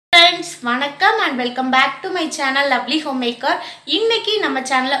friends, வணக்கம் and welcome back to my channel Lovely Homemaker. இன்னைக்கு நம்ம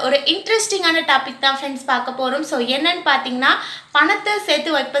சேனல்ல ஒரு இன்ட்ரஸ்டிங்கான டாபிக் தான் फ्रेंड्स பார்க்க போறோம். சோ என்னன்னு பாத்தீங்கன்னா பணத்தை சேர்த்து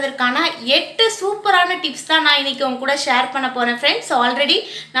வைப்பதற்கான 8 சூப்பரான டிப்ஸ் தான் நான் இன்னைக்கு உங்க கூட ஷேர் பண்ண போறேன் फ्रेंड्स. சோ ஆல்ரெடி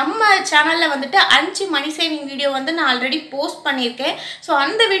நம்ம சேனல்ல வந்துட்டு 5 மணி சேவிங் வீடியோ வந்து நான் ஆல்ரெடி போஸ்ட் பண்ணிருக்கேன். சோ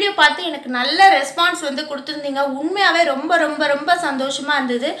அந்த வீடியோ பார்த்து எனக்கு நல்ல ரெஸ்பான்ஸ் வந்து கொடுத்திருந்தீங்க. உண்மையாவே ரொம்ப ரொம்ப ரொம்ப சந்தோஷமா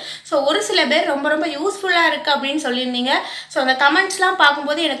இருந்தது. சோ ஒரு சில பேர் ரொம்ப ரொம்ப யூஸ்ஃபுல்லா இருக்கு அப்படினு சொல்லிருந்தீங்க. சோ அந்த கமெண்ட்ஸ்லாம்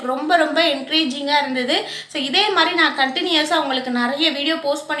பாக்கும்போது எனக்கு ரொம்ப ரொம்ப என்கரேஜிங்கா இருந்தது. சோ இதே மாதிரி நான் கண்டினியூஸா உங்களுக்கு நிறைய வீடியோ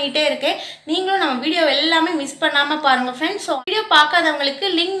போஸ்ட் பண்ணிட்டே இருக்கேன். நீங்களும் நம்ம வீடியோ எல்லாமே மிஸ் பண்ணாம பாருங்க फ्रेंड्स. சோ வீடியோ பார்க்காதவங்களுக்கு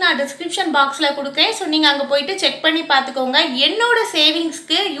லிங்க் நான் டிஸ்கிரிப்ஷன் பாக்ஸ்ல கொடுக்கிறேன். சோ நீங்க அங்க போய்ட்டு செக் பண்ணி பாத்துக்கோங்க. என்னோட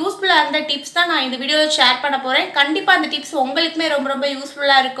சேவிங்ஸ்க்கு யூஸ்ஃபுல்லா இருந்த டிப்ஸ் தான் நான் இந்த வீடியோல ஷேர் பண்ண போறேன். கண்டிப்பா அந்த டிப்ஸ் உங்களுக்குமே ரொம்ப ரொம்ப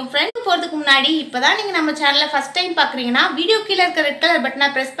யூஸ்ஃபுல்லா இருக்கும் फ्रेंड्स. போறதுக்கு முன்னாடி இப்பதான் நீங்க நம்ம சேனலை ஃபர்ஸ்ட் டைம் பாக்குறீங்கன்னா வீடியோ கீழ இருக்க ரெட் கலர் பட்டனை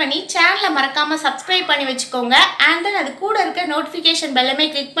பிரஸ் பண்ணி சேனலை மறக்காம சப்ஸ்கிரைப் பண்ணி வச்சுக்கோங்க. அண்ட் தென் அது கூட இருக்க நோட்டிஃபிகேஷன் பெல்லையுமே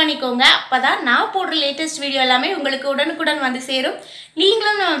கிளிக் பண்ணிக்கோங்க. அப்பதான் நான் போடுற லேட்டஸ்ட் வீடியோ எல்லாமே உங்களுக்கு உடனுக்குடன் வந்து சேரும்.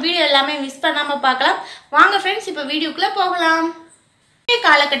 நீங்களும் நம்ம வீடியோ எல்லாமே மிஸ் பண்ணாம பார்க்கலாம். வாங்க फ्रेंड्स, இப்போ வீடியோக்குள்ள போகலாம்.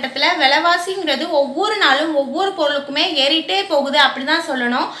 காலகட்டத்தில் விலைவாசிங்கிறது ஒவ்வொரு நாளும் ஒவ்வொரு பொருளுக்குமே ஏறிட்டே போகுது அப்படிதான்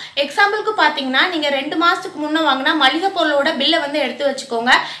சொல்லணும். எக்ஸாம்பிளுக்கு பார்த்தீங்கன்னா நீங்கள் 2 மாதத்துக்கு முன்னே வாங்கினா மளிகை பொருளோட பில்லை வந்து எடுத்து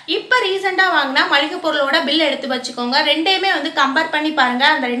வச்சுக்கோங்க. இப்போ ரீசெண்டாக வாங்கினா மளிகை பொருளோட பில் எடுத்து வச்சுக்கோங்க. ரெண்டையுமே வந்து கம்பேர் பண்ணி பாருங்க.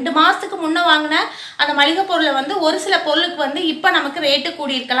 அந்த 2 மாதத்துக்கு முன்னே வாங்கின அந்த மளிகை பொருளை வந்து ஒரு சில பொருளுக்கு வந்து இப்போ நமக்கு ரேட்டு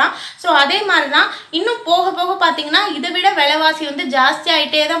கூடியிருக்கலாம். ஸோ அதே மாதிரி தான் இன்னும் போக போக பார்த்தீங்கன்னா இதை விட விலைவாசி வந்து ஜாஸ்தி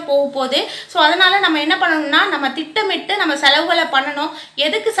ஆகிட்டே தான் போக போகுது. ஸோ அதனால நம்ம என்ன பண்ணணும்னா நம்ம திட்டமிட்டு நம்ம செலவுகளை பண்ணணும்.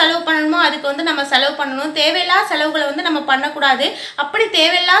 எதுக்கு செலவு பண்ணணுமோ அதுக்கு வந்து நம்ம செலவு பண்ணணும். தேவையில்லாத செலவுகளை வந்து நம்ம பண்ணக்கூடாது. அப்படி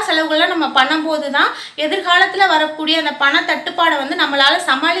தேவையில்லாத செலவுகளை நம்ம பண்ணும்போது தான் எதிர்காலத்தில் வரக்கூடிய அந்த பண தட்டுப்பாடை வந்து நம்மளால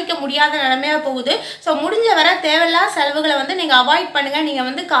சமாளிக்க முடியாத நிலைமையா போகுது. ஸோ முடிஞ்ச வரை தேவையில்லாத செலவுகளை வந்து நீங்கள் அவாய்ட் பண்ணுங்க. நீங்கள்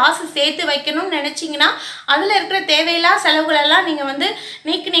வந்து காசு சேர்த்து வைக்கணும்னு நினைச்சீங்கன்னா அதில் இருக்கிற தேவையில்லாத செலவுகளெல்லாம் நீங்கள் வந்து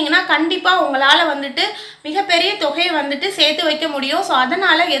நீக்கினீங்கன்னா கண்டிப்பாக உங்களால் வந்துட்டு மிகப்பெரிய தொகையை வந்துட்டு சேர்த்து வைக்க முடியும். ஸோ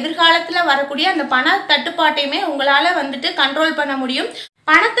அதனால எதிர்காலத்தில் வரக்கூடிய அந்த பண தட்டுப்பாட்டையுமே உங்களால் வந்துட்டு கண்ட்ரோல் பண்ண முடியும்.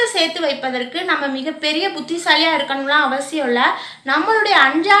 பணத்தை சேர்த்து வைப்பதற்கு நம்ம மிகப்பெரிய புத்திசாலியாக இருக்கணும்லாம் அவசியம் இல்லை. நம்மளுடைய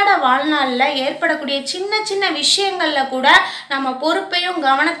அன்றாட வாழ்நாளில் ஏற்படக்கூடிய சின்ன சின்ன விஷயங்களில் கூட நம்ம பொறுப்பையும்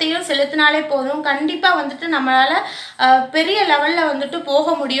கவனத்தையும் செலுத்தினாலே போதும். கண்டிப்பாக வந்துட்டு நம்மளால் பெரிய லெவலில் வந்துட்டு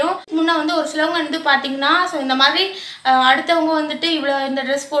போக முடியும். முன்னே வந்து ஒரு சிலவங்க வந்து பார்த்திங்கன்னா ஸோ இந்த மாதிரி அடுத்தவங்க வந்துட்டு இவ்வளோ இந்த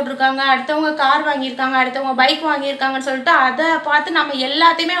ட்ரெஸ் போட்டிருக்காங்க, அடுத்தவங்க கார் வாங்கியிருக்காங்க, அடுத்தவங்க பைக் வாங்கியிருக்காங்கன்னு சொல்லிட்டு அதை பார்த்து நம்ம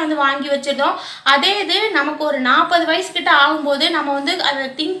எல்லாத்தையுமே வந்து வாங்கி வச்சிருந்தோம். அதே இது நமக்கு ஒரு 40 வயசுக்கிட்ட ஆகும்போது நம்ம வந்து அதை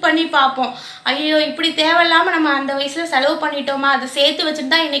திங்க் பண்ணி பார்ப்போம். ஐயோ இப்படி தேவையில்லாமல் நம்ம அந்த வயசில் செலவு பண்ணிட்டோமா, அதை சேர்த்து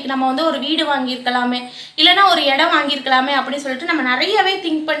வச்சுட்டு தான் இன்றைக்கி நம்ம வந்து ஒரு வீடு வாங்கியிருக்கலாமே, இல்லைனா ஒரு இடம் வாங்கியிருக்கலாமே அப்படின்னு சொல்லிட்டு நம்ம நிறையவே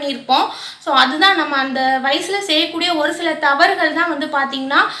திங்க் பண்ணியிருப்போம். ஸோ அதுதான் நம்ம அந்த வயசில் செய்யக்கூடிய ஒரு சில தவறுகள் தான் வந்து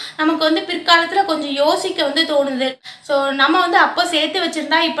பார்த்திங்கன்னா நமக்கு வந்து பிற்காலத்தில் கொஞ்சம் யோசிக்க வந்து தோணுது. ஸோ நம்ம வந்து அப்போ சேர்த்து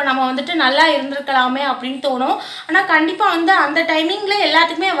வச்சுருந்தா இப்போ நம்ம வந்துட்டு நல்லா இருந்திருக்கலாமே அப்படின்னு தோணும். ஆனால் கண்டிப்பாக வந்து அந்த டைமிங்கில்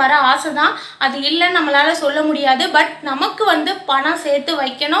எல்லாத்துக்குமே வர ஆசை தான். அது இல்லைன்னு நம்மளால் சொல்ல முடியாது. பட் நமக்கு வந்து பணம் சேர்த்து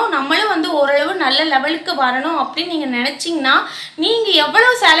வைக்கணும், நம்மளும் வந்து ஓரளவு நல்ல லெவலுக்கு வரணும் அப்படின்னு நீங்கள் நினச்சிங்கன்னா நீங்கள் எவ்வளோ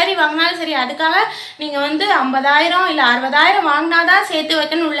சேலரி வாங்கினாலும் சரி, அதுக்காக நீங்கள் வந்து 50,000 இல்லை 60,000 வாங்கினா தான் சேர்த்து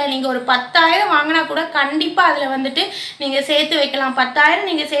வைக்கணும் இல்லை. நீங்கள் ஒரு 10,000 வாங்கினா கூட கண்டிப்பாக அதில் வந்துட்டு நீங்கள் சேர்த்து வைக்கலாம். 10,000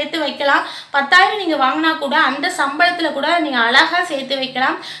 நீங்கள் சேர்த்து வைக்கலாம். 10,000 நீங்கள் வாங்கினா கூட அந்த சம்பளத்தில் கூட நீங்கள் அழகாக சேர்த்து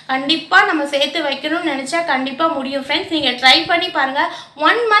வைக்கலாம். கண்டிப்பாக நம்ம சேர்த்து வைக்கணும்னு நினச்சா கண்டிப்பாக முடியும் ஃப்ரெண்ட்ஸ். நீங்கள் ட்ரை பண்ணி பாருங்கள்.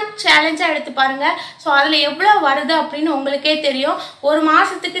 1 மந்த் சேலஞ்சாக எடுத்து பாருங்கள். ஸோ அதில் எவ்வளோ வருது அப்படின்னு உங்களுக்கே தெரியும். ஒரு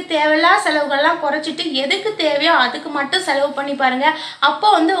மாதத்துக்கு தேவையில்லாத செலவுகள்லாம் குறைச்சிட்டு எதுக்கு தேவையோ அதுக்கு மட்டும் செலவு பண்ணி பாருங்கள். அப்போ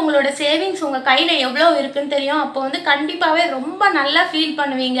வந்து உங்களோட சேவிங்ஸ் உங்கள் கையில் எவ்வளோ இருக்குன்னு தெரியும். அப்போ வந்து கண்டிப்பாகவே ரொம்ப நல்லா ஃபீல்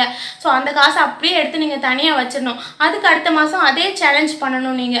பண்ணுவீங்க. ஸோ அந்த காசை அப்படியே எடுத்து நீங்கள் தனியாக வச்சிடணும். அதுக்கு அடுத்த மாதம் அதே சேலஞ்ச்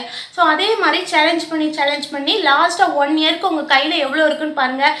பண்ணணும் நீங்கள். ஸோ அதே மாதிரி சேலஞ்ச் பண்ணி லாஸ்ட்டாக 1 இயருக்கு உங்கள் கையில் எவ்வளோ இருக்குன்னு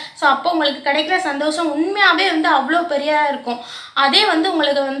பாருங்கள். ஸோ அப்போ உங்களுக்கு கிடைக்கிற சந்தோஷம் உண்மையாகவே வந்து அவ்வளோ பெரியாக இருக்கும். அதே வந்து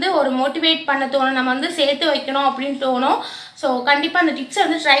உங்களுக்கு வந்து ஒரு மோட்டிவேட் பண்ண தோணும், நம்ம வந்து சேர்த்து வைக்கணும் அப்படின்னு தோணும். ஸோ கண்டிப்பாக அந்த டிப்ஸை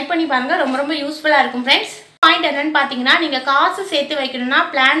வந்து ட்ரை பண்ணி பாருங்கள். ரொம்ப ரொம்ப யூஸ்ஃபுல்லாக இருக்கும் ஃப்ரெண்ட்ஸ். பாயிண்ட் என்னன்னு பார்த்தீங்கன்னா நீங்கள் காசு சேர்த்து வைக்கணும்னா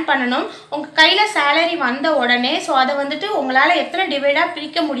பிளான் பண்ணணும். உங்கள் கையில் சேலரி வந்த உடனே ஸோ அதை வந்துட்டு உங்களால் எத்தனை டிவைடாக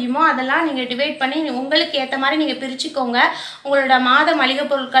பிரிக்க முடியுமோ அதெல்லாம் நீங்கள் டிவைட் பண்ணி உங்களுக்கு ஏற்ற மாதிரி நீங்கள் பிரிச்சுக்கோங்க. உங்களோட மாத மளிகை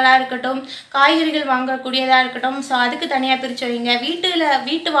பொருட்களாக இருக்கட்டும், காய்கறிகள் வாங்கக்கூடியதாக இருக்கட்டும், ஸோ அதுக்கு தனியாக பிரித்து வைங்க.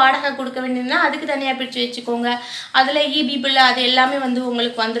 வீட்டு வாடகை கொடுக்க வேண்டியதுன்னா அதுக்கு தனியாக பிரித்து வச்சுக்கோங்க. அதில் இபி பில் அது எல்லாமே வந்து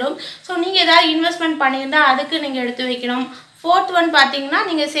உங்களுக்கு வந்துடும். ஸோ நீங்கள் ஏதாவது இன்வெஸ்ட்மெண்ட் பண்ணியிருந்தால் அதுக்கு நீங்கள் எடுத்து வைக்கணும். ஃபோர்த் ஒன் பார்த்தீங்கன்னா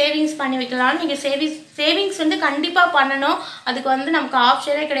நீங்கள் சேவிங்ஸ் பண்ணி வைக்கலாம். நீங்கள் சேவிங்ஸ் வந்து கண்டிப்பாக பண்ணணும். அதுக்கு வந்து நமக்கு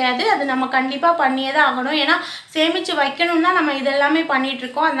ஆப்ஷனே கிடையாது. அது நம்ம கண்டிப்பாக பண்ணியே தான் ஆகணும். ஏன்னா சேமித்து வைக்கணும் தான் நம்ம இதெல்லாமே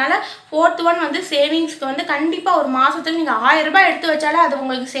பண்ணிகிட்ருக்கோம். அதனால் ஃபோர்த் ஒன் வந்து சேவிங்ஸ்க்கு வந்து கண்டிப்பாக ஒரு மாதத்துக்கு நீங்கள் 1000 ரூபாய் எடுத்து வச்சாலே அது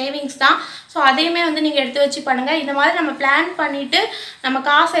உங்களுக்கு சேவிங்ஸ் தான். ஸோ அதையுமே வந்து நீங்கள் எடுத்து வச்சு பண்ணுங்கள். இந்த மாதிரி நம்ம பிளான் பண்ணிவிட்டு நம்ம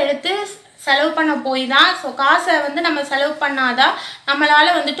காசை எடுத்து செலவு பண்ண போய் தான். ஸோ காசை வந்து நம்ம செலவு பண்ணாதான்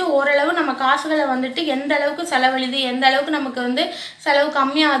நம்மளால் வந்துட்டு ஓரளவு நம்ம காசுகளை வந்துட்டு எந்த அளவுக்கு செலவழிது, எந்த அளவுக்கு நமக்கு வந்து செலவு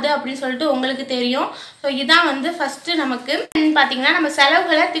கம்மியாகுது அப்படின்னு சொல்லிட்டு உங்களுக்கு தெரியும். ஸோ இதான் வந்து ஃபஸ்ட்டு நமக்கு பார்த்திங்கன்னா நம்ம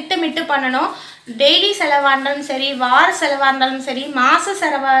செலவுகளை திட்டமிட்டு பண்ணணும். டெய்லி செலவாக இருந்தாலும் சரி, வார செலவாக இருந்தாலும் சரி, மாத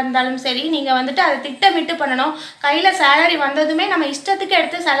செலவாக இருந்தாலும் சரி, நீங்கள் வந்துட்டு அதை திட்டமிட்டு பண்ணணும். கையில் சேலரி வந்ததுமே நம்ம இஷ்டத்துக்கு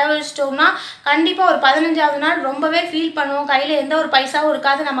எடுத்து செலவழிச்சிட்டோம்னா கண்டிப்பாக ஒரு 15ஆவது நாள் ரொம்பவே ஃபீல் பண்ணுவோம். கையில் எந்த ஒரு பைசாவும்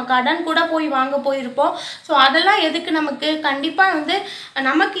இருக்காது. நம்ம கடன் கூட போய் வாங்க போயிருப்போம். ஸோ அதெல்லாம் எதுக்கு நமக்கு? கண்டிப்பாக வந்து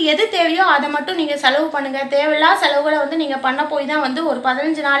நமக்கு எது தேவையோ அதை மட்டும் நீங்கள் செலவு பண்ணுங்கள். தேவையில்லா செலவுகளை வந்து நீங்கள் பண்ண போய் தான் வந்து ஒரு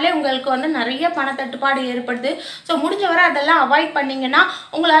 15 நாளே உங்களுக்கு வந்து நிறைய பணத்தட்டுப்பாடு ஏற்படுது. ஸோ முடிஞ்ச வரை அதெல்லாம் அவாய்ட் பண்ணிங்கன்னா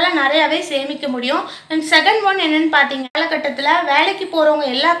உங்களால் நிறையாவே சேமிக்க முடியும். அண்ட் செகண்ட் ஒன் என்னன்னு பார்த்தீங்க, காலகட்டத்தில் வேலைக்கு போகிறவங்க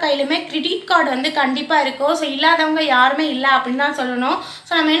எல்லா கையிலுமே கிரெடிட் கார்டு வந்து கண்டிப்பாக இருக்கும். ஸோ இல்லாதவங்க யாருமே இல்லை அப்படின்னு தான் சொல்லணும்.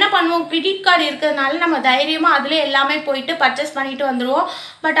 ஸோ நம்ம என்ன பண்ணுவோம், கிரெடிட் கார்டு இருக்கிறதுனால நம்ம தைரியமாக அதில் எல்லாமே போயிட்டு பர்ச்சேஸ் பண்ணிட்டு வந்துடுவோம்.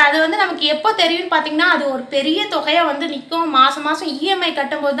 பட் அது வந்து நமக்கு எப்போ தெரியும்னு பார்த்தீங்கன்னா அது ஒரு பெரிய தொகையாக வந்து நிற்கும். மாதம் மாதம் இஎம்ஐ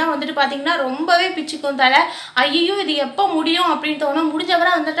கட்டும்போது தான் வந்துட்டு பார்த்தீங்கன்னா ரொம்பவே பிச்சுக்கும் தலை. ஐயோ இது எப்போ முடியும் அப்படின்னு தோணும்.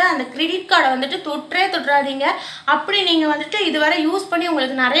 முடிஞ்சவரை வந்துட்டு அந்த கிரெடிட் கார்டை வந்துட்டு தொட்டுறாதீங்க. அப்படி நீங்கள் வந்துட்டு இதுவரை யூஸ் பண்ணி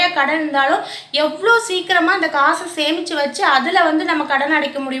உங்களுக்கு நிறைய கடன் இருந்தாலும் எவ்வளோ சீக்கிரமாக அந்த காசை சேமித்து வச்சு அதில் வந்து நம்ம கடன்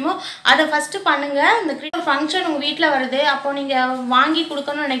அடைக்க முடியுமோ அதை ஃபஸ்ட்டு பண்ணுங்கள். இந்த ஃபங்க்ஷன் உங்கள் வீட்டில் வருது, அப்போ நீங்கள் வாங்கி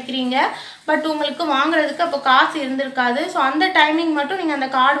கொடுக்கணும்னு நினைக்கிறீங்க. பட் உங்களுக்கு வாங்குறதுக்கு அப்போ காசு இருந்திருக்காது. ஸோ அந்த டைமிங் மட்டும் நீங்கள் அந்த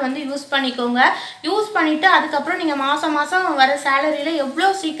கார்டு வந்து யூஸ் பண்ணிக்கோங்க. யூஸ் பண்ணிவிட்டு அதுக்கப்புறம் நீங்கள் மாதம் வர சேலரியில் எவ்வளோ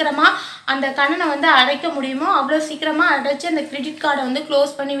சீக்கிரமாக அந்த கடனை வந்து அடைக்க முடியுமோ அவ்வளோ சீக்கிரமாக அடைச்சி அந்த கிரெடிட் கார்டை வந்து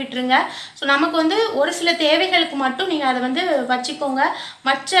க்ளோஸ் பண்ணி விட்டுருங்க. ஸோ நமக்கு வந்து ஒரு சில தேவைகளுக்கு மட்டும் நீங்கள் அதை வந்து வச்சுக்கோங்க.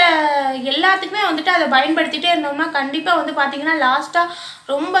 மற்ற எல்லாத்துக்குமே வந்துட்டு அதை பயன்படுத்திகிட்டே இருந்தோம்னா கண்டிப்பாக வந்து பார்த்திங்கன்னா லாஸ்ட்டாக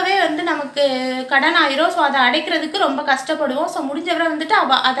ரொம்பவே வந்து நமக்கு கடன் ஆயிரும். ஸோ அதை அடைக்கிறதுக்கு ரொம்ப கஷ்டப்படுவோம். ஸோ முடிஞ்சவரை வந்துட்டு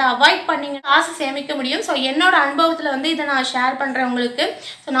அதை அவாய்ட் பண்ணிங்க காசு சேமிக்க முடியும். ஸோ என்னோட அனுபவத்தில் வந்து இதை நான் ஷேர் பண்ணுறேன் உங்களுக்கு.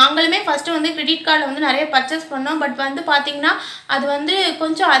 ஸோ நாங்களுமே ஃபஸ்ட்டு வந்து கிரெடிட் கார்டில் வந்து நிறைய பர்ச்சேஸ் பண்ணோம். பட் வந்து பார்த்திங்கன்னா அது வந்து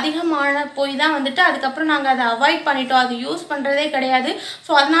கொஞ்சம் அதிகமான போய் தான் வந்துட்டு அதுக்கப்புறம் நாங்கள் அதை அவாய்ட் பண்ணிட்டோம். அது யூஸ் பண்ணுறதே கிடையாது.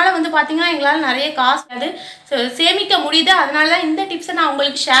 ஸோ அதனால் வந்து பார்த்திங்கன்னா எங்களால் நிறைய காசு அது சேமிக்க முடியுது. அதனால தான் இந்த டிப்ஸை நான்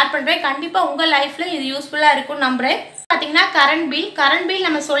உங்களுக்கு ஷேர் பண்ணுறேன். கண்டிப்பாக உங்கள் லைஃப்பில் இது யூஸ்ஃபுல்லாக இருக்கும்னு நம்புகிறேன். பார்த்தீங்கன்னா கரண்ட் பில்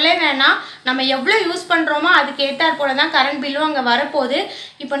நம்ம சொல்ல வேணாம். நம்ம எவ்வளோ யூஸ் பண்ணுறோமோ அதுக்கு ஏற்றாற் போல தான் கரண்ட் பில்லும் அங்கே வரப்போகுது.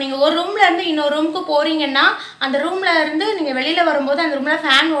 இப்போ நீங்கள் ஒரு ரூம்லேருந்து இன்னொரு ரூமுக்கு போகிறீங்கன்னா அந்த ரூமில் இருந்து நீங்கள் வெளியில் வரும்போது அந்த ரூமில்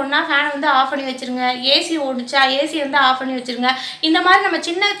ஃபேன் ஓடுனா ஃபேனை வந்து ஆஃப் பண்ணி வச்சுருங்க. ஏசி ஓடிச்சா ஏசி வந்து ஆஃப் பண்ணி வச்சுருங்க. இந்த மாதிரி நம்ம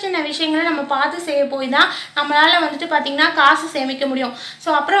சின்ன சின்ன விஷயங்களை நம்ம பார்த்து செய்ய போய் தான் நம்மளால் வந்துட்டு பார்த்திங்கன்னா காசு சேமிக்க முடியும்.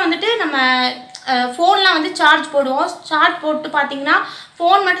 ஸோ அப்புறம் வந்துட்டு நம்ம ஃபோன்லாம் வந்து சார்ஜ் போடுவோம். சார்ஜ் போட்டு பார்த்திங்கன்னா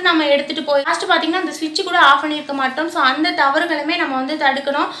ஃபோன் மட்டும் நம்ம எடுத்துகிட்டு போய் லாஸ்ட்டு பார்த்திங்கன்னா அந்த ஸ்விட்ச் கூட ஆஃப் பண்ணியிருக்க மாட்டோம். ஸோ அந்த தவறுகளுமே நம்ம வந்து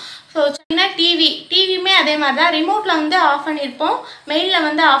தடுக்கணும். ஸோ சின்ன டிவியுமே அதே மாதிரி தான் ரிமோட்டில் வந்து ஆஃப் பண்ணியிருப்போம், மெயிலில்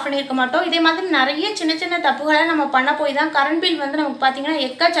வந்து ஆஃப் பண்ணியிருக்க மாட்டோம். இதே மாதிரி நிறைய சின்ன சின்ன தப்புகளை நம்ம பண்ண போய் தான் கரண்ட் பில் வந்து நமக்கு பார்த்திங்கன்னா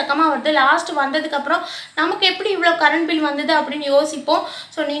எக்கச்சக்கமாக வருது. லாஸ்ட்டு வந்ததுக்கப்புறம் நமக்கு எப்படி இவ்வளோ கரண்ட் பில் வந்தது அப்படின்னு யோசிப்போம்.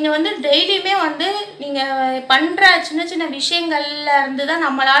 ஸோ நீங்கள் வந்து டெய்லியுமே வந்து நீங்கள் பண்ணுற சின்ன சின்ன விஷயங்கள்ல இருந்து தான்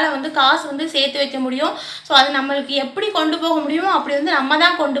நம்மளால் வந்து காசு வந்து சேர்த்து வைக்க முடியும். ஸோ அது நம்மளுக்கு எப்படி கொண்டு போக முடியுமோ அப்படி வந்து நம்ம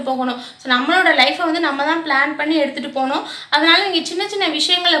தான் கொண்டு போகணும். ஸோ நம்மளோட லைஃப்பை வந்து நம்ம தான் பிளான் பண்ணி எடுத்துகிட்டு போகணும். அதனால் நீங்கள் சின்ன சின்ன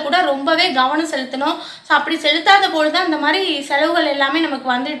விஷயங்களை கூட ரொம்பவே கவனம் செலுத்தணும். ஸோ அப்படி செலுத்தாத பொழுது தான் இந்த மாதிரி செலவுகள் எல்லாமே நமக்கு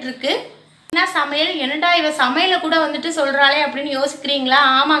வந்துட்டு இருக்கு. என்ன சமையல், என்னடா இவ சமையலை கூட வந்துட்டு சொல்கிறாளே அப்படின்னு யோசிக்கிறீங்களா?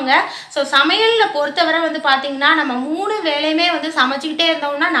 ஆமாங்க. ஸோ சமையலில் பொறுத்தவரை வந்து பார்த்திங்கன்னா நம்ம 3 வேலையுமே வந்து சமைச்சிக்கிட்டே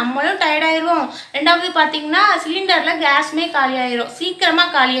இருந்தோம்னா நம்மளும் டயர்டாயிடுவோம். ரெண்டாவது பார்த்திங்கன்னா சிலிண்டரில் கேஸுமே காலியாயிரும்,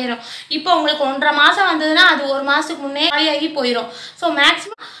 சீக்கிரமாக காலியாயிரும். இப்போ உங்களுக்கு 1.5 மாதம் வந்ததுன்னா அது 1 மாதத்துக்கு முன்னே காலியாகி போயிடும்.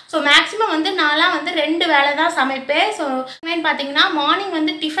 ஸோ மேக்ஸிமம் வந்து நான்லாம் வந்து 2 வேலை தான் சமைப்பேன். ஸோ பார்த்திங்கன்னா மார்னிங்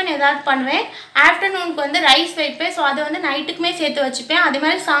வந்து டிஃபன் ஏதாவது பண்ணுவேன், ஆஃப்டர்நூனுக்கு வந்து ரைஸ் வைப்பேன். ஸோ அதை வந்து நைட்டுக்குமே சேர்த்து வச்சுப்பேன். அதே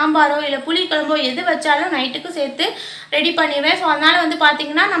மாதிரி சாம்பாரோ இல்லை புளிக்குழம்போ எது வச்சாலும் நைட்டுக்கு சேர்த்து ரெடி பண்ணிடுவேன். ஸோ அதனால் வந்து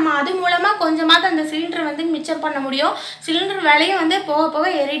பார்த்திங்கன்னா நம்ம அது மூலமாக கொஞ்சமாவது அந்த சிலிண்டர் வந்து மிச்சம் பண்ண முடியும். சிலிண்டர் விலையும் வந்து போக போக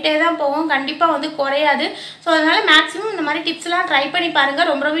ஏறிட்டே தான் போகும், கண்டிப்பாக வந்து குறையாது. ஸோ அதனால் மேக்ஸிமம் இந்த மாதிரி டிப்ஸ்லாம் ட்ரை பண்ணி பாருங்கள்,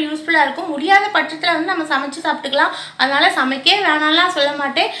 ரொம்ப ரொம்ப யூஸ்ஃபுல்லாக இருக்கும். முடியாத பட்சத்தில் வந்து நம்ம சமைச்சு சாப்பிட்டுக்கலாம். அதனால் சமைக்கவே வேணாம்லாம் சொல்ல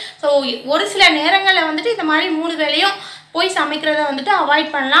மாட்டேன். ஸோ ஒரு சில நேரங்களில் வந்துட்டு இந்த மாதிரி 3 வேலையும் போய் சமைக்கிறத வந்துட்டு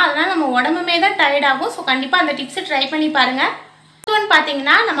அவாய்ட் பண்ணலாம். அதனால் நம்ம உடம்புமே தான் டயர்ட் ஆகும். ஸோ கண்டிப்பாக அந்த டிப்ஸை ட்ரை பண்ணி பாருங்கள்.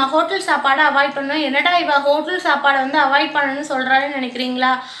 பார்த்தீங்கன்னா நம்ம ஹோட்டல் சாப்பாடை அவாய்ட் பண்ணணும். என்னடா இவ ஹோட்டல் சாப்பாடை வந்து அவாய்ட் பண்ணணும்னு சொல்கிறாருன்னு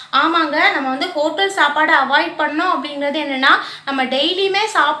நினைக்கிறீங்களா? ஆமாங்க, நம்ம வந்து ஹோட்டல் சாப்பாடை அவாய்ட் பண்ணோம் அப்படிங்கிறது என்னென்னா, நம்ம டெய்லியுமே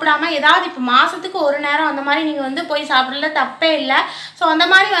சாப்பிடாம ஏதாவது இப்போ மாதத்துக்கு ஒரு நேரம் அந்த மாதிரி நீங்கள் வந்து போய் சாப்பிட்றதுல தப்பே இல்லை. ஸோ அந்த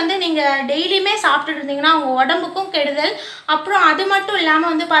மாதிரி வந்து நீங்கள் டெய்லியுமே சாப்பிட்டுட்டு இருந்தீங்கன்னா உங்கள் உடம்புக்கும் கெடுதல். அப்புறம் அது மட்டும்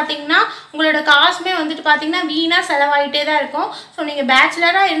இல்லாமல் வந்து பார்த்தீங்கன்னா உங்களோட காசுமே வந்துட்டு பார்த்தீங்கன்னா வீணாக செலவாயிட்டே தான் இருக்கும். ஸோ நீங்கள்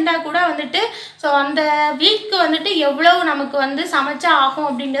பேச்சுலராக இருந்தால் கூட வந்துட்டு ஸோ அந்த வீக்கு வந்துட்டு எவ்வளோ நமக்கு வந்து சமைச்சா ஆகும்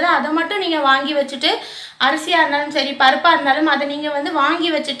அப்படின்றத அதை மட்டும் நீங்கள் வாங்கி வச்சுட்டு, அரிசியாக இருந்தாலும் சரி பருப்பாக இருந்தாலும் அதை நீங்கள் வந்து வாங்கி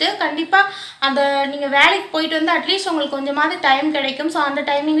வச்சுட்டு கண்டிப்பாக அந்த நீங்கள் வேலைக்கு போயிட்டு வந்து அட்லீஸ்ட் உங்களுக்கு கொஞ்சமாவது டைம் கிடைக்கும். ஸோ அந்த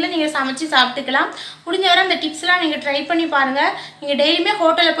டைமிங்கில் நீங்கள் சமைச்சு சாப்பிட்டுக்கலாம். முடிஞ்ச வரை அந்த டிப்ஸ்லாம் நீங்கள் ட்ரை பண்ணி பாருங்கள். நீங்கள் டெய்லியுமே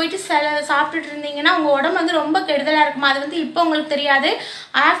ஹோட்டலில் போயிட்டு சாப்பிட்டுட்டு இருந்தீங்கன்னா உங்கள் உடம்பு வந்து ரொம்ப கெடுதலாக இருக்கும். அது வந்து இப்போ உங்களுக்கு தெரியாது,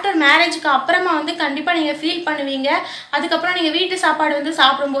 ஆஃப்டர் மேரேஜுக்கு அப்புறமா வந்து கண்டிப்பாக நீங்கள் ஃபீல் பண்ணுவீங்க. அதுக்கப்புறம் நீங்கள் வீட்டு சாப்பாடு வந்து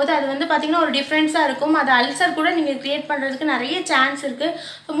சாப்பிடும்போது அது வந்து பார்த்திங்கன்னா ஒரு டிஃப்ரென்ஸாக இருக்கும். அது அல்சர் கூட நீங்கள் க்ரியேட் பண்ணுறதுக்கு நிறைய சான்ஸ் இருக்குது.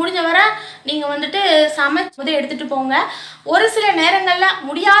 ஸோ முடிஞ்ச வரை நீங்கள் வந்துட்டு சமைச்சு எடுத்துகிட்டு போங்க. ஒரு சில நேரங்களில்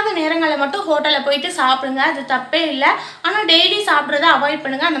முடியாத நேரங்களில் மட்டும் ஹோட்டலில் போயிட்டு சாப்பிடுங்க, அது தப்பே இல்லை. ஆனால் டெய்லி சாப்பிட்றத அவாய்ட்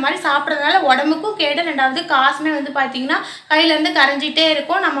பண்ணுங்கள். அந்த மாதிரி சாப்பிட்றதுனால உடம்புக்கும் கேடு, ரெண்டாவது காசுமே வந்து பார்த்திங்கன்னா கையிலேருந்து கரைஞ்சிட்டே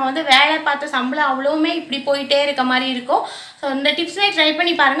இருக்கும். நம்ம வந்து வேலை பார்த்த சம்பளம் அவ்வளோவுமே இப்படி போயிட்டே இருக்க மாதிரி இருக்கும். ஸோ இந்த டிப்ஸை ட்ரை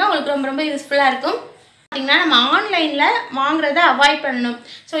பண்ணி பாருங்கள், உங்களுக்கு ரொம்ப ரொம்ப யூஸ்ஃபுல்லாக இருக்கும். பார்த்தீங்கன்னா நம்ம ஆன்லைனில் வாங்குறத அவாய்ட் பண்ணணும்.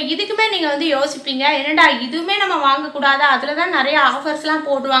 ஸோ இதுக்குமே நீங்கள் வந்து யோசிப்பீங்க, என்னடா இதுவுமே நம்ம வாங்கக்கூடாதா, அதில் தான் நிறைய ஆஃபர்ஸ்லாம்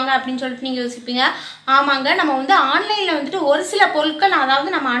போடுவாங்க அப்படின்னு சொல்லிட்டு நீங்கள் யோசிப்பீங்க. ஆமாங்க, நம்ம வந்து ஆன்லைனில் வந்துட்டு ஒரு சில பொருட்கள், அதாவது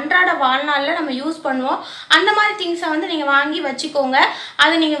நம்ம அன்றாட வாழ்நாளில் நம்ம யூஸ் பண்ணுவோம், அந்த மாதிரி திங்ஸை வந்து நீங்கள் வாங்கி வச்சுக்கோங்க.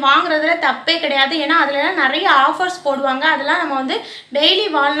 அதை நீங்கள் வாங்குறதுல தப்பே கிடையாது. ஏன்னா அதில் நிறைய ஆஃபர்ஸ் போடுவாங்க. அதெல்லாம் நம்ம வந்து டெய்லி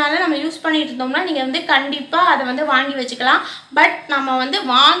வாழ்நாளில் நம்ம யூஸ் பண்ணிட்டு இருந்தோம்னா நீங்கள் வந்து கண்டிப்பாக அதை வந்து வாங்கி வச்சுக்கலாம். பட் நம்ம வந்து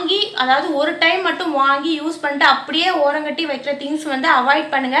வாங்கி, அதாவது ஒரு டைம் மட்டும் வாங்கி யூஸ் பண்ணிட்டு அப்படியே ஓரங்கட்டி வைக்கிற திங்ஸ் வந்து அவாய்ட்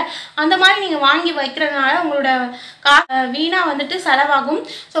பண்ணுங்கள். அந்த மாதிரி நீங்கள் வாங்கி வைக்கிறதுனால உங்களோட வீணாக வந்துட்டு செலவாகும்.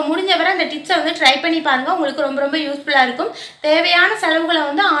 ஸோ முடிஞ்ச வரை அந்த டிப்ஸை வந்து ட்ரை பண்ணி பாருங்கள், உங்களுக்கு ரொம்ப ரொம்ப யூஸ்ஃபுல்லாக இருக்கும். தேவையான செலவுகளை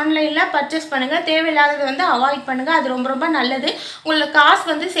வந்து ஆன்லைனில் பர்ச்சேஸ் பண்ணுங்கள், தேவையில்லாததை வந்து அவாய்ட் பண்ணுங்கள். அது ரொம்ப ரொம்ப நல்லது. உங்களோட காசு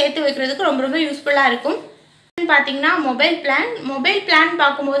வந்து சேர்த்து வைக்கிறதுக்கு ரொம்ப ரொம்ப யூஸ்ஃபுல்லாக இருக்கும். பார்த்தீங்கன்னா மொபைல் பிளான்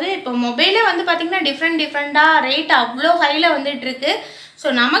பார்க்கும்போது இப்போ மொபைலே வந்து பார்த்திங்கன்னா டிஃப்ரெண்ட்டாக ரேட் அவ்வளோ ஹையில் வந்துட்டு இருக்கு. ஸோ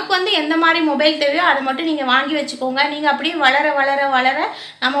நமக்கு வந்து எந்த மாதிரி மொபைல் தேவையோ அதை மட்டும் நீங்கள் வாங்கி வச்சுக்கோங்க. நீங்கள் அப்படியே வளர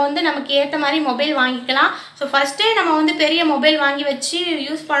நம்ம வந்து நமக்கு ஏற்ற மாதிரி மொபைல் வாங்கிக்கலாம். ஸோ ஃபஸ்ட்டே நம்ம வந்து பெரிய மொபைல் வாங்கி வச்சு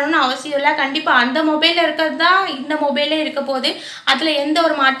யூஸ் பண்ணணும்னு அவசியம் இல்லை. கண்டிப்பாக அந்த மொபைலில் இருக்கிறது தான் இந்த மொபைலே இருக்க போகுது, அதில் எந்த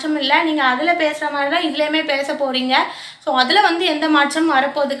ஒரு மாற்றமும் இல்லை. நீங்கள் அதில் பேசுகிற மாதிரி தான் இதுலேயுமே பேச போகிறீங்க. ஸோ அதில் வந்து எந்த மாற்றமும்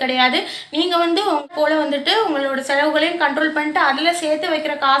வரப்போது கிடையாது. நீங்கள் வந்து போல் வந்துட்டு உங்களோட செலவுகளையும் கண்ட்ரோல் பண்ணிட்டு அதில் சேர்த்து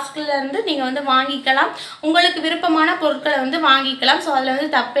வைக்கிற காசுலேருந்து நீங்கள் வந்து வாங்கிக்கலாம், உங்களுக்கு விருப்பமான பொருட்களை வந்து வாங்கிக்கலாம். ஸோ அதில் வந்து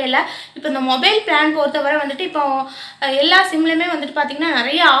தப்பே இல்லை. இப்போ இந்த மொபைல் பிளான் பொறுத்தவரை வந்துட்டு இப்போ எல்லா சிம்லையுமே வந்துட்டு பார்த்திங்கன்னா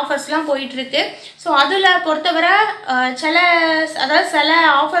நிறைய ஆஃபர்ஸ்லாம் போயிட்டுருக்கு. ஸோ அதில் பொறுத்தவரை சில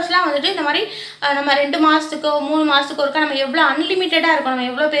ஆஃபர்ஸ்லாம் வந்துட்டு இந்த மாதிரி நம்ம 2 மாதத்துக்கோ 3 மாதத்துக்கு ஒருக்கா நம்ம எவ்வளோ அன்லிமிட்டடாக இருக்கும், நம்ம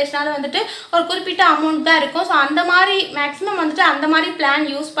எவ்வளோ பேசினாலும் வந்துட்டு ஒரு குறிப்பிட்ட அமௌண்ட் தான் இருக்கும். ஸோ அந்த மாதிரி மேக்ஸிமம் வந்துட்டு அந்த மாதிரி பிளான்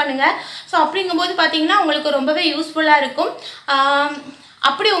யூஸ் பண்ணுங்கள். ஸோ அப்படிங்கும்போது பார்த்தீங்கன்னா உங்களுக்கு ரொம்பவே யூஸ்ஃபுல்லாக இருக்கும்.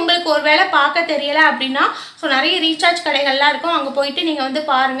 அப்படி உங்களுக்கு ஒரு வேளை பார்க்க தெரியலை அப்படின்னா ஸோ நிறைய ரீசார்ஜ் கடைகள்லாம் இருக்கும், அங்கே போயிட்டு நீங்கள் வந்து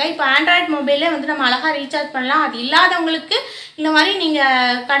பாருங்கள். இப்போ ஆண்ட்ராய்டு மொபைலே வந்து நம்ம அழகாக ரீசார்ஜ் பண்ணலாம். அது இல்லாதவங்களுக்கு இந்த மாதிரி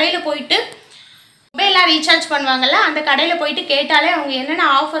நீங்கள் கடையில் போயிட்டு மொபைலாக ரீசார்ஜ் பண்ணுவாங்கள்ல, அந்த கடையில் போயிட்டு கேட்டாலே அவங்க என்னென்ன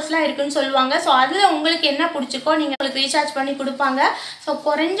ஆஃபர்ஸ்லாம் இருக்குதுன்னு சொல்லுவாங்க. ஸோ அதில் உங்களுக்கு என்ன பிடிச்சிக்கோ நீங்கள் உங்களுக்கு ரீசார்ஜ் பண்ணி கொடுப்பாங்க. ஸோ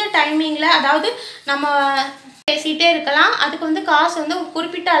குறைஞ்ச டைமிங்கில், அதாவது நம்ம பேசிகிட்டே இருக்கலாம், அதுக்கு வந்து காசு வந்து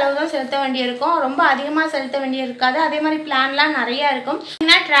குறிப்பிட்ட அளவு தான் செலுத்த வேண்டியிருக்கும், ரொம்ப அதிகமாக செலுத்த வேண்டியிருக்காது. அதே மாதிரி பிளான்லாம் நிறையா இருக்கும்.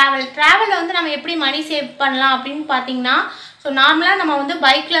 ஏன்னா ட்ராவலில் வந்து நம்ம எப்படி மணி சேவ் பண்ணலாம் அப்படின்னு பார்த்தீங்கன்னா, ஸோ நார்மலாக நம்ம வந்து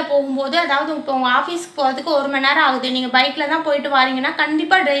பைக்கில் போகும்போது, அதாவது இப்போ உங்கள் ஆஃபீஸ்க்கு போகிறதுக்கு 1 மணி நேரம் ஆகுது, நீங்கள் பைக்கில் தான் போயிட்டு வாரீங்கன்னா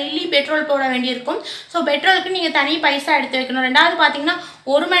கண்டிப்பாக டெய்லி பெட்ரோல் போட வேண்டியிருக்கும். ஸோ பெட்ரோலுக்கு நீங்கள் தனி பைசா எடுத்து வைக்கணும். ரெண்டாவது பார்த்தீங்கன்னா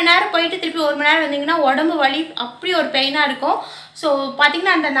 1 மணி நேரம் போயிட்டு திருப்பி 1 மணி நேரம் வந்தீங்கன்னா உடம்பு வலி அப்படி ஒரு பெயினாக இருக்கும். ஸோ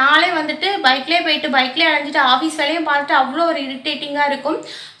பார்த்திங்கன்னா அந்த நாளே வந்துட்டு பைக்லேயே போயிட்டு பைக்லேயே அலைஞ்சிட்டு ஆஃபீஸ் வேலையும் பார்த்துட்டு அவ்வளோ ஒரு இரிட்டேட்டிங்காக இருக்கும்.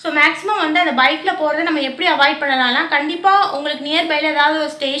 ஸோ மேக்ஸிமம் வந்து அந்த பைக்கில் போகிறத நம்ம எப்படி அவாய்ட் பண்ணலாம்னா, கண்டிப்பாக உங்களுக்கு நியர்பையில் ஏதாவது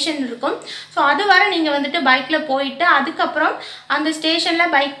ஒரு ஸ்டேஷன் இருக்கும். ஸோ அது வரை நீங்கள் வந்துட்டு பைக்கில் போயிட்டு அதுக்கப்புறம் அந்த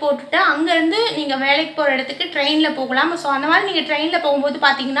ஸ்டேஷனில் பைக் போட்டுட்டு அங்கேருந்து நீங்கள் வேலைக்கு போகிற இடத்துக்கு ட்ரெயினில் போகலாம். ஸோ அந்த மாதிரி நீங்கள் ட்ரெயினில் போகும்போது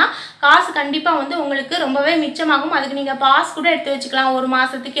பார்த்தீங்கன்னா காசு கண்டிப்பாக வந்து உங்களுக்கு ரொம்பவே மிச்சமாகும். அதுக்கு நீங்கள் பாஸ் கூட எடுத்து வச்சுக்கலாம், 1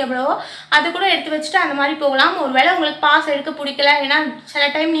 மாதத்துக்கு எவ்வளவோ அது கூட எடுத்து வச்சுட்டு அந்த மாதிரி போகலாம். ஒரு வேளை உங்களுக்கு பாஸ் எடுக்க பிடிக்கல, ஏன்னா சில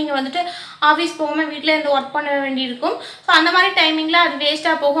டைம் நீங்கள் வந்துட்டு ஆஃபீஸ் போகாமல் வீட்டில் இருந்து ஒர்க் பண்ண வேண்டியிருக்கும். ஸோ அந்த மாதிரி டைமிங்கில் அது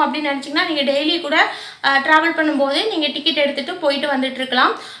வேஸ்ட்டாக போகும் அப்படின்னு நினச்சிங்கன்னா நீங்கள் டெய்லி கூட ட்ராவல் பண்ணும்போது நீங்கள் டிக்கெட் எடுத்துகிட்டு போயிட்டு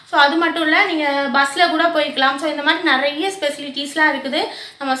வந்துட்டுருக்கலாம். ஸோ அது மட்டும் இல்லை, நீங்கள் பஸ்ஸில் கூட போய்க்கலாம். ஸோ இந்த மாதிரி நிறைய ஃபெசிலிட்டிஸ்லாம் இருக்குது,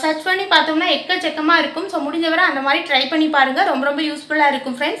 நம்ம சர்ச் பண்ணி பார்த்தோம்னா எக்கச்சக்கமாக இருக்கும். ஸோ முடிஞ்சவரை அந்த மாதிரி ட்ரை பண்ணி பாருங்கள், ரொம்ப ரொம்ப யூஸ்ஃபுல்லாக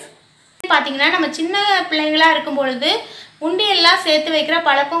இருக்கும் ஃப்ரெண்ட்ஸ். பார்த்தீங்கன்னா நம்ம சின்ன பிள்ளைங்களா இருக்கும் பொழுது உண்டியெல்லாம் சேர்த்து வைக்கிற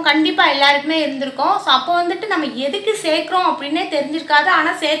பழக்கம் கண்டிப்பாக எல்லாருக்குமே இருந்திருக்கும். ஸோ அப்போ வந்துட்டு நம்ம எதுக்கு சேர்க்குறோம் அப்படின்னே தெரிஞ்சிருக்காது.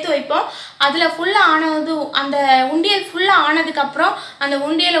 ஆனால் சேர்த்து வைப்போம். அதில் ஃபுல்லாக ஆனது அந்த உண்டியல் ஃபுல்லாக ஆனதுக்கப்புறம் அந்த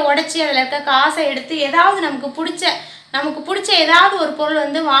உண்டியலை உடச்சி அதில் இருக்க காசை எடுத்து ஏதாவது நமக்கு பிடிச்ச ஏதாவது ஒரு பொருள்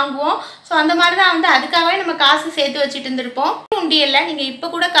வந்து வாங்குவோம். ஸோ அந்த மாதிரி தான் வந்து அதுக்காகவே நம்ம காசு சேர்த்து வச்சுட்டு இருந்திருப்போம். உண்டியலில் நீங்கள் இப்போ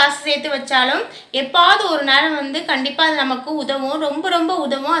கூட காசு சேர்த்து வச்சாலும் எப்பாவது ஒரு நேரம் வந்து கண்டிப்பாக அது நமக்கு உதவும், ரொம்ப ரொம்ப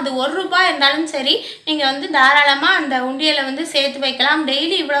உதவும். அது ₹1 இருந்தாலும் சரி, நீங்கள் வந்து தாராளமாக அந்த உண்டியலை வந்து சேர்த்து வைக்கலாம்.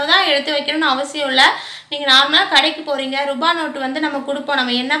 டெய்லி இவ்வளோதான் எடுத்து வைக்கணும்னு அவசியம் இல்லை. நீங்கள் நார்மலாக கடைக்கு போகிறீங்க, ரூபா நோட்டு வந்து நம்ம கொடுப்போம்.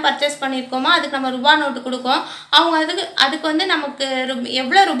 நம்ம என்ன பர்ச்சேஸ் பண்ணியிருக்கோமோ அதுக்கு நம்ம ரூபா நோட்டு கொடுப்போம். அவங்க அதுக்கு வந்து நமக்கு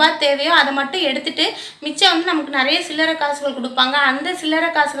எவ்வளோ ரூபாய் தேவையோ அதை மட்டும் எடுத்துகிட்டு மிச்சம் வந்து நமக்கு நிறைய சில்லறை காசுகள் கொடுப்பாங்க. அந்த சில்லறை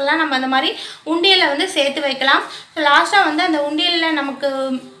காசுகள்லாம் நம்ம அந்த மாதிரி உண்டியலில் வந்து சேர்த்து வைக்கலாம். ஸோ லாஸ்ட்டாக வந்து அந்த உண்டியலில் நமக்கு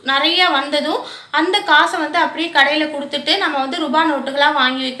நிறையா வந்ததும் அந்த காசை வந்து அப்படியே கடையில் கொடுத்துட்டு நம்ம வந்து ரூபா நோட்டுகளாக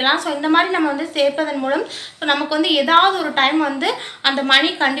வாங்கி வைக்கலாம். ஸோ இந்த மாதிரி நம்ம வந்து சேர்ப்பதன் மூலம் ஸோ நமக்கு வந்து ஏதாவது ஒரு டைம் வந்து அந்த மணி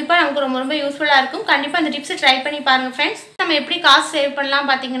கண்டிப்பாக நமக்கு ரொம்ப ரொம்ப யூஸ்ஃபுல்லாக இருக்கும். கண்டிப்பாக அந்த டிப்ஸை ட்ரை பண்ணி பாருங்கள் ஃப்ரெண்ட்ஸ். நம்ம எப்படி காசு சேவ் பண்ணலாம்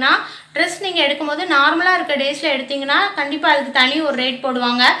பார்த்தீங்கன்னா, ட்ரெஸ் நீங்கள் எடுக்கும்போது நார்மலாக இருக்க டேஸில் எடுத்திங்கன்னா கண்டிப்பாக அதுக்கு தனி ஒரு ரேட்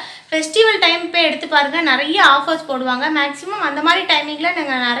போடுவாங்க. ஃபெஸ்டிவல் டைம் போய் எடுத்து பாருங்கள், நிறைய ஆஃபர்ஸ் போடுவாங்க. மேக்ஸிமம் அந்த மாதிரி டைமிங்கில்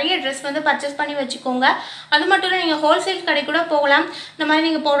நீங்கள் நிறைய ட்ரெஸ் வந்து பர்ச்சேஸ் பண்ணி வச்சுக்கோங்க. அது மட்டும் இல்லை, நீங்கள் ஹோல்சேல் கடை கூட போகலாம். இந்த மாதிரி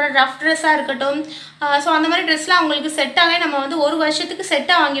நீங்கள் போடுற ரஃப் ட்ரெஸ்ஸாக இருக்கட்டும், ஸோ அந்த மாதிரி ட்ரெஸ்லாம் உங்களுக்கு செட்டாகவே நம்ம வந்து 1 வருஷத்துக்கு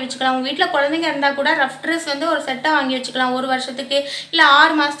செட்டாக வாங்கி வச்சுக்கலாம். உங்கள் வீட்டில் குழந்தைங்க இருந்தால் கூட ரஃப் ட்ரெஸ் வந்து ஒரு செட்டாக வாங்கி வச்சுக்கலாம். 1 வருஷத்துக்கு இல்லை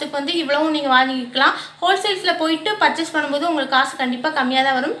 6 மாதத்துக்கு வந்து இவ்வளவும் நீங்கள் வாங்கிக்கலாம். ஹோல்சேல்ஸில் போயிட்டு பர்ச்சேஸ் பண்ணும்போது உங்களுக்கு காசு கண்டிப்பாக கம்மியாக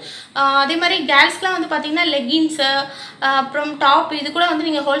தான் வரும். அதே மாதிரி கேர்ள்ஸ்லாம் வந்து பார்த்திங்கன்னா லெகின்ஸு அப்புறம் டாப் இது கூட வந்து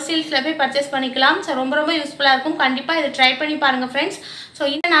நீங்கள் ஹோல்சேல்ஸில் போய் பர்ச்சேஸ் பண்ணிக்கலாம். ஸோ ரொம்ப ரொம்ப யூஸ்ஃபுல்லாக இருக்கும். கண்டிப்பாக இதை ட்ரை பண்ணி பாருங்கள் ஃப்ரெண்ட்ஸ். ஸோ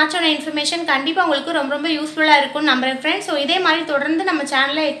இந்த நாச்சோட இன்ஃபர்மேஷன் கண்டிப்பாக உங்களுக்கு ரொம்ப ரொம்ப யூஸ்ஃபுல்லாக இருக்கும்னு நம்புறேன் ஃப்ரெண்ட்ஸ். ஸோ இதே மாதிரி தொடர்ந்து நம்ம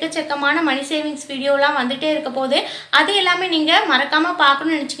சேனலில் எக்கச்சக்கமான மணி சேவிங்ஸ் வீடியோலாம் வந்துகிட்டே இருக்க போது அது எல்லாமே நீங்கள் மறக்காமல்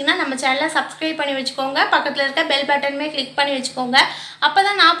பார்க்கணும்னு நினச்சிங்கன்னா நம்ம சேனலை சப்ஸ்கிரைப் பண்ணி வச்சுக்கோங்க. பக்கத்தில் இருக்க பெல் பட்டனுமே கிளிக் பண்ணி வச்சுக்கோங்க. அப்போ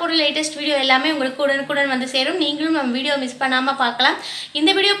தான் நான் போடுற லேட்டஸ்ட் வீடியோ எல்லாமே உங்களுக்கு உடனுக்குடன் வந்து சேரும். நீங்களும் நம்ம வீடியோ மிஸ் பண்ணாமல் பார்க்கலாம். இந்த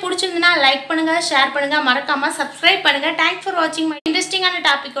வீடியோ பிடிச்சிருந்துன்னா லைக் பண்ணுங்கள், ஷேர் பண்ணுங்கள், மறக்காமல் சப்ஸ்கிரைப் பண்ணுங்கள். தேங்க்ஸ் ஃபார் வாட்சிங். இன்ட்ரெஸ்டிங்கான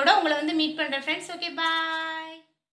டாப்பிக்கோட உங்களை வந்து மீட் பண்ணுறேன் ஃப்ரெண்ட்ஸ். ஓகே, பாய்.